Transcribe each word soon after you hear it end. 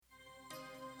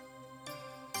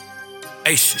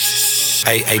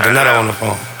Hey, hey, Dinetto on the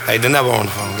phone. Hey, Dinetto on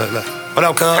the phone. Look. What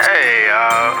up, cuz? Hey,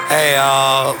 Hey,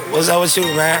 what's up with you,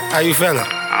 man? How you feeling?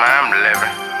 man, I'm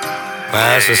living. Man,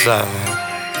 that's what's up,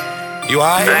 man. You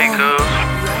alright? Hey, cuz.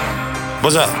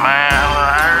 What's up? Man,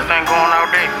 everything going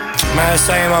out there. Man,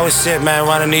 same old shit, man,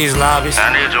 running these lobbies.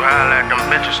 I need you to holler at them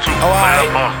bitches too. Oh, alright.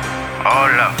 Pull up on 'em.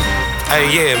 All up. Hey,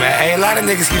 yeah, man. Hey, a lot of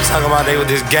niggas keep talking about they with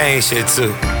this gang shit,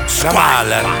 too. I'ma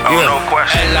holler at 'em. Oh, Yeah. no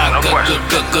question. No question.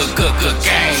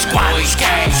 Gang, squad.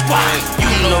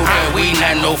 You know that we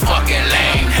not no fucking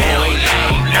lame, boy.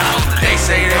 They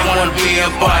say they wanna be a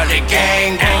part of the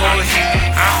gang, boy.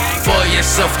 For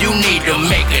yourself, you need to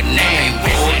make a name,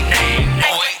 boy. Gang,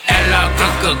 boy.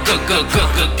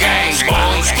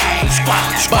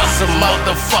 Bust a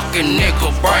motherfucking nigga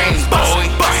brains, boy.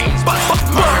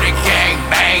 Murder gang,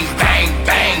 bang,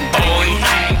 boy.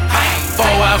 4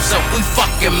 hours up, we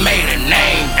fucking made a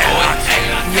name, boy.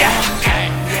 Yeah.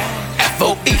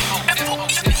 FOE,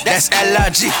 that's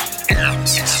LRG.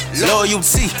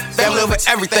 Loyalty, family over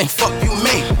everything, fuck you,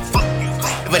 me.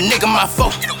 If a nigga my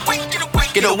foe,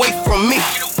 get away from me.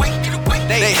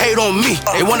 They hate on me,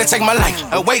 they wanna take my life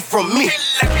away from me.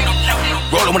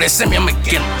 Rollin' when they send me, I'ma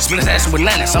get 'em. Split his ass with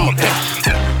 90s, I'ma pay 'em.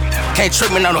 Can't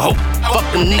trick me now, the hope. Fuck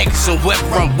them niggas and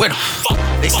whoever I'm with 'em.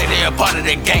 They say they a part of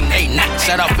the gang, they not.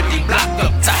 Shout out 50 block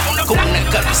up top. Cool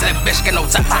nigga, that bitch get no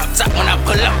top. When I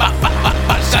pull up, bop,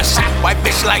 got shot. White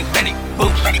bitch like Betty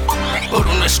Boop. Put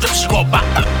on the strip, she gon' bop.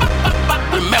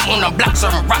 Remember on the block,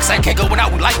 serving rocks, I can't go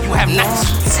without like you have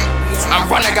nights. I'm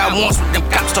running, got ones with them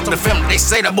cops. Talk to the family, they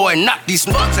say the boy not these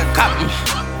nuts and cop me.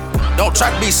 Don't try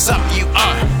to be something you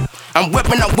aren't. I'm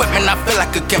whipping, I feel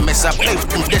like a chemist. I play with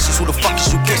them dishes, who the fuck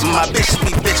is you kissing? My bitches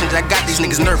be bitchin', I got these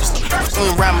niggas nervous.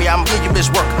 Swing around me, I'm in your bitch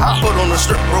work. Put on the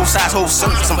strip, roll size, whole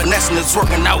surface. I'm finessing this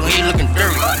working out here looking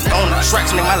dirty. On the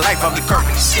tracks, nigga, my life, I'll be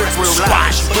curvy. Strips real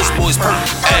live, push boys perfect.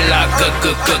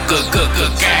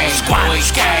 Gang, squad.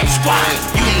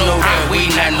 You know that we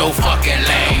not no fucking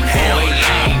lame, boy.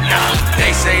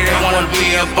 They say they wanna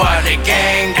be a part of the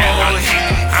gang, boy.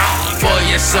 For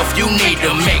yourself, you need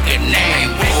to make a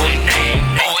name, boy. Gang,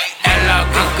 boy.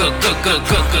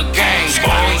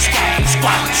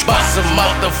 Bust a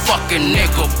motherfucking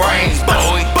nigga brains,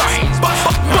 boy.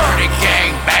 Murder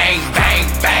gang, bang,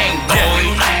 boy.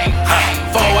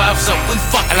 4 hours up, we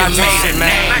fucking made a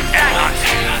name, boy.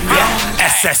 Yeah,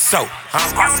 SSO.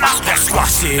 That squad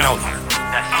shit on it.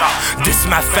 This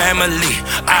my family,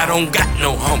 I don't got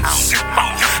no homies.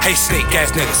 Hey, snake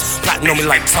ass niggas, plotting on me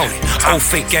like Tony. Old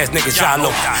fake ass niggas, y'all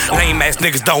know. Lame ass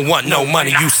niggas don't want no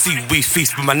money. You see, we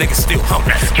feast, but my niggas still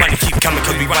hungry. Money keep coming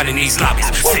cause we running these lobbies.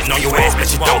 Sitting on your ass, but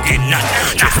you don't get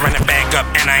nothing. Just run the bag up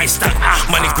and I ain't stuck.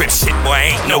 Money grip shit,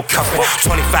 boy, ain't no cuffin'.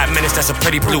 25 minutes, that's a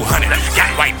pretty blue honey. Got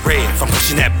white bread from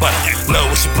pushing that butter. Love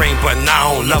what she bring, but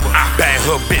now I don't love her. Bad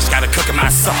hood bitch, gotta cook in my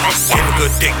supper. Give a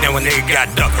good dick, now a nigga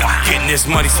got duck. Getting this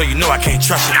money, so you know I can't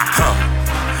trust it.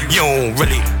 You don't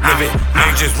really live it,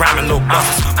 man, just rhyming little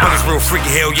buses. When it's real freaky,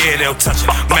 hell yeah, they'll touch it.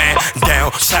 Man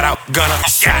down, shout out, gunner,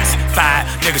 shots fired.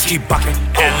 Niggas keep bucking,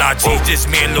 LRG, just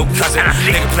me and little cousin.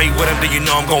 Nigga play with him, then you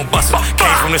know I'm gon' bust him.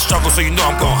 Came from the struggle, so you know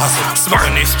I'm gon' hustle.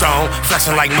 Smoking this strong,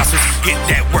 flexing like muscles. Get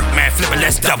that work, man, flip it,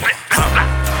 let's double.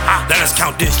 Let us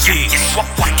count this cheese.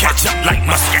 Catch up like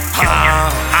mustard.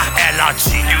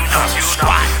 LRG,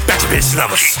 back to bitch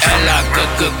lovers.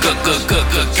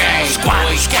 Gang,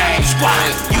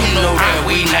 squad. You know that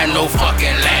we not no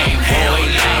fucking lame, boy.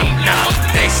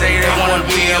 They say they wanna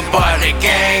be a part of the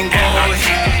gang, boy.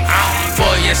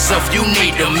 For yourself, you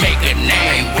need to make a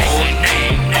name, boy.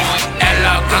 Gang,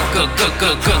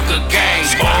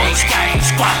 boy.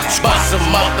 Bust a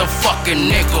motherfucking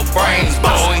nigga brains,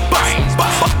 boy.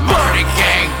 Murder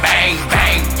gang, bang,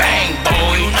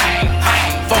 boy.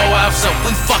 4 hours up,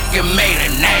 we fucking made a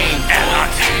name, boy.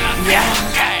 Yeah.